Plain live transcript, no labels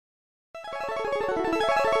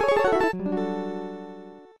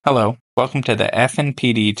Hello, welcome to the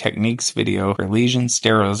FNPD techniques video for lesion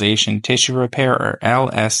sterilization tissue repair, or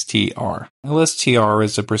LSTR. LSTR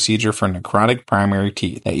is a procedure for necrotic primary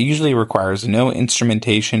teeth that usually requires no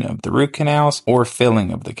instrumentation of the root canals or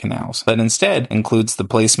filling of the canals, but instead includes the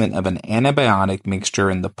placement of an antibiotic mixture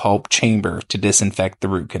in the pulp chamber to disinfect the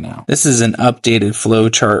root canal. This is an updated flow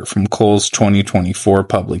chart from Cole's 2024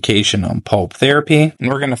 publication on pulp therapy, and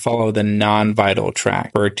we're going to follow the non-vital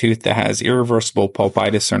track. For a tooth that has irreversible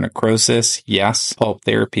pulpitis or necrosis, yes, pulp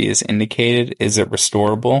therapy is indicated. Is it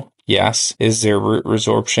restorable? Yes. Is there root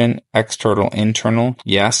resorption, external, internal?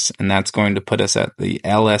 Yes. And that's going to put us at the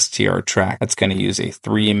LSTR track. That's going to use a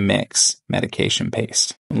 3-mix medication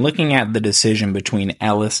paste. Looking at the decision between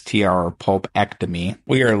LSTR or pulpectomy,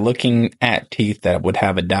 we are looking at teeth that would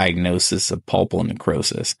have a diagnosis of pulpal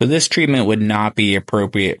necrosis. So this treatment would not be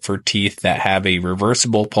appropriate for teeth that have a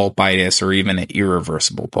reversible pulpitis or even an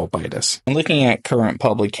irreversible pulpitis. Looking at current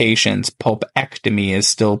publications, pulpectomy is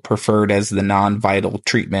still preferred as the non-vital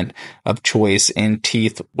treatment of choice in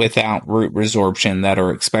teeth without root resorption that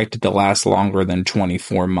are expected to last longer than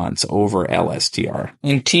 24 months over LSTR.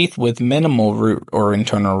 In teeth with minimal root or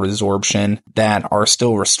internal resorption that are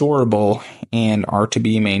still restorable and are to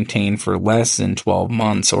be maintained for less than 12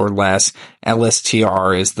 months or less,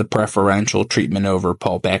 LSTR is the preferential treatment over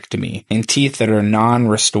pulpectomy. In teeth that are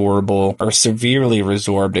non-restorable or severely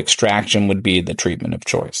resorbed, extraction would be the treatment of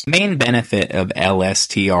choice. The main benefit of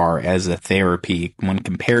LSTR as a therapy when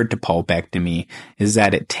compared to pulpectomy is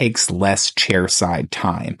that it takes less chairside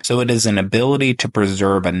time. So it is an ability to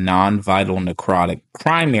preserve a non-vital necrotic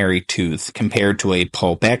primary tooth compared to a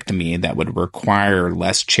pulpectomy that would require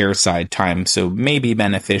less chairside time, so may be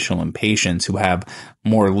beneficial in patients who have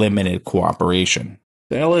more limited cooperation.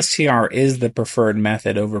 The LSTR is the preferred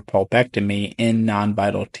method over pulpectomy in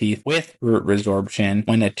non-vital teeth with root resorption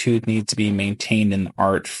when a tooth needs to be maintained in the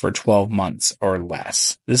arch for 12 months or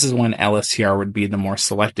less. This is when LSTR would be the more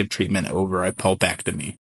selective treatment over a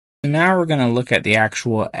pulpectomy. So now we're going to look at the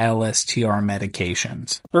actual LSTR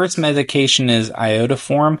medications. First medication is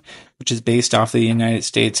iodoform, which is based off the United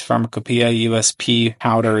States Pharmacopoeia USP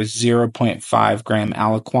powder 0.5 gram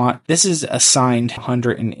aliquot. This is assigned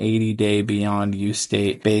 180-day beyond use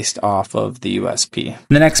date based off of the USP.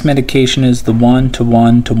 The next medication is the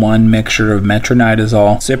 1:1:1 mixture of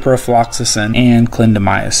metronidazole, ciprofloxacin, and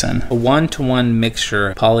clindamycin. A 1:1 mixture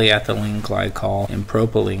of polyethylene glycol and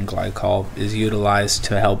propylene glycol is utilized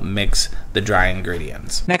to help mix the dry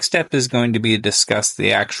ingredients. Next step is going to be to discuss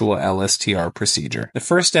the actual LSTR procedure. The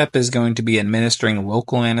first step is going to be administering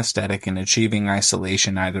local anesthetic and achieving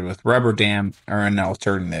isolation either with rubber dam or an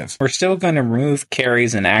alternative. We're still going to remove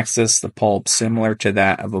caries and access the pulp similar to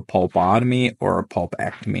that of a pulpotomy or a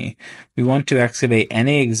pulpectomy. We want to excavate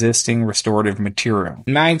any existing restorative material.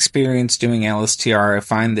 In my experience doing LSTR, I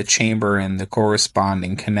find the chamber and the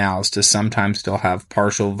corresponding canals to sometimes still have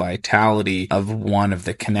partial vitality of one of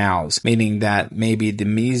the canals, meaning that maybe the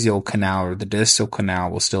mesial canal or the distal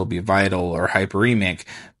canal will still be vital or hyperemic,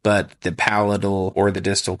 but the palatal or the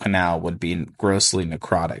distal canal would be grossly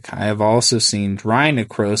necrotic. I have also seen dry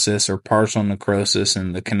necrosis or partial necrosis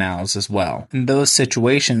in the canals as well. In those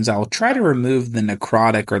situations, I'll try to remove the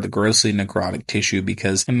necrotic or the grossly necrotic tissue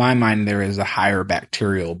because in my mind there is a higher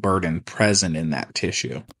bacterial burden present in that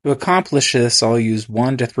tissue. To accomplish this, I'll use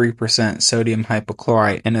 1 to 3% sodium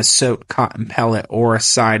hypochlorite in a soaked cotton pellet or a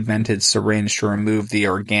side-vented syringe to remove the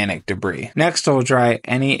organic debris. Next, I'll dry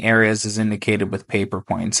any areas as indicated with paper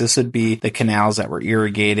points. This would be the canals that were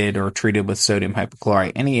irrigated or treated with sodium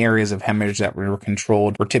hypochlorite. Any areas of hemorrhage that were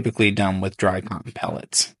controlled were typically done with dry cotton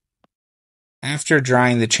pellets. After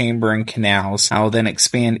drying the chamber and canals, I will then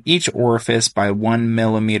expand each orifice by 1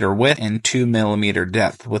 millimeter width and 2 millimeter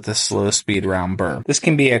depth with a slow speed round burr. This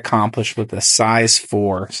can be accomplished with a size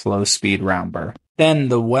 4 slow speed round burr. Then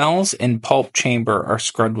the wells in pulp chamber are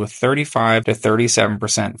scrubbed with 35 to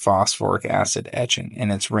 37% phosphoric acid etching,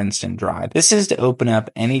 and it's rinsed and dried. This is to open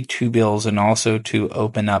up any tubules and also to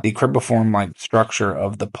open up the cribriform-like structure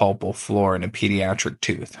of the pulpal floor in a pediatric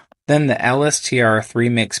tooth. Then the LSTR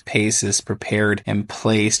 3-mix paste is prepared and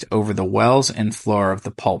placed over the wells and floor of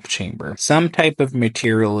the pulp chamber. Some type of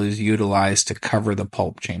material is utilized to cover the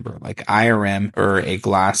pulp chamber, like IRM or a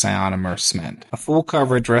glass ionomer cement. A full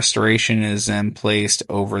coverage restoration is then placed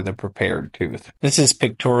over the prepared tooth. This is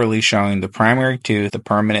pictorially showing the primary tooth, the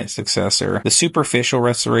permanent successor, the superficial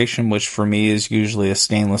restoration, which for me is usually a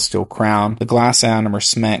stainless steel crown, the glass ionomer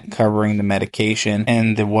cement covering the medication,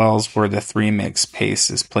 and the wells where the 3-mix paste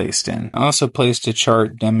is placed placed in. I also placed a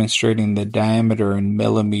chart demonstrating the diameter in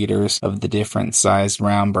millimeters of the different sized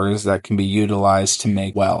round burrs that can be utilized to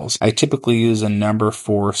make wells. I typically use a number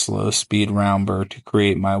 4 slow speed round burr to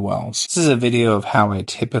create my wells. This is a video of how I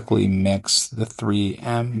typically mix the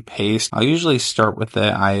 3M paste. I'll usually start with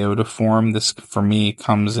the iodoform. This for me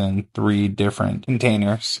comes in 3 different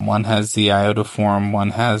containers. One has the iodoform, one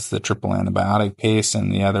has the triple antibiotic paste,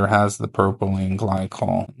 and the other has the propylene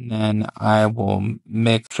glycol. And then I will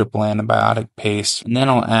mix triple antibiotic paste, and then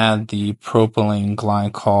I'll add the propylene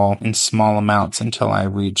glycol in small amounts until I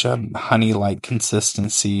reach a honey-like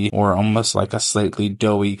consistency, or almost like a slightly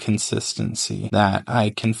doughy consistency that I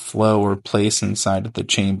can flow or place inside of the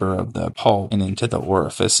chamber of the pulp and into the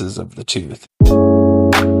orifices of the tooth.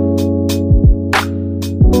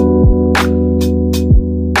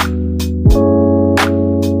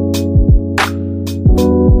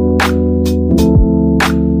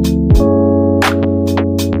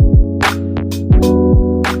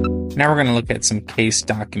 Now we're going to look at some case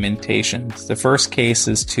documentations. The first case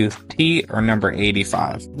is tooth T, or number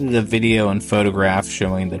 85. This is a video and photograph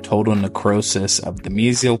showing the total necrosis of the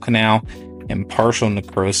mesial canal and partial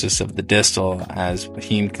necrosis of the distal, as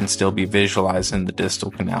heme can still be visualized in the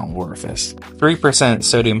distal canal orifice. 3%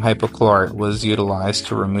 sodium hypochlorite was utilized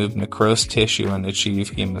to remove necrosed tissue and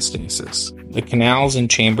achieve hemostasis. The canals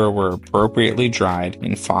and chamber were appropriately dried,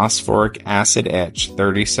 and phosphoric acid etch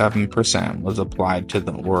 37% was applied to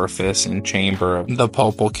the orifice and chamber of the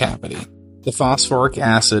pulpal cavity. The phosphoric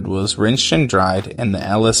acid was rinsed and dried, and the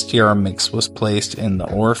LSTR mix was placed in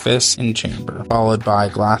the orifice and chamber, followed by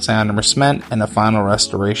glass ionomer cement, and a final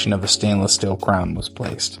restoration of a stainless steel crown was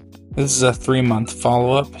placed. This is a 3-month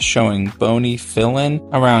follow-up showing bony fill-in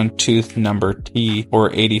around tooth number T,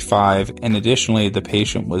 or 85, and additionally the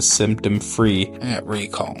patient was symptom-free at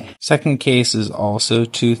recall. Second case is also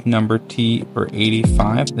tooth number T, or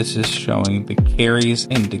 85. This is showing the caries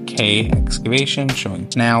and decay excavation, showing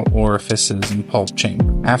canal orifices and pulp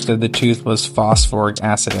chamber. After the tooth was phosphoric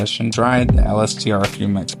acid etched and dried, the LSTR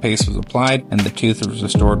 3-mix paste was applied, and the tooth was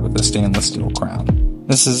restored with a stainless steel crown.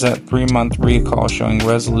 This is at 3-month recall showing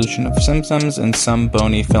resolution of symptoms and some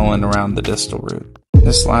bony fill-in around the distal root.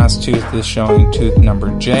 This last tooth is showing tooth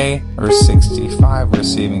number J, or 65,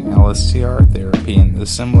 receiving LSTR therapy and the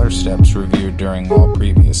similar steps reviewed during all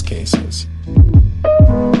previous cases.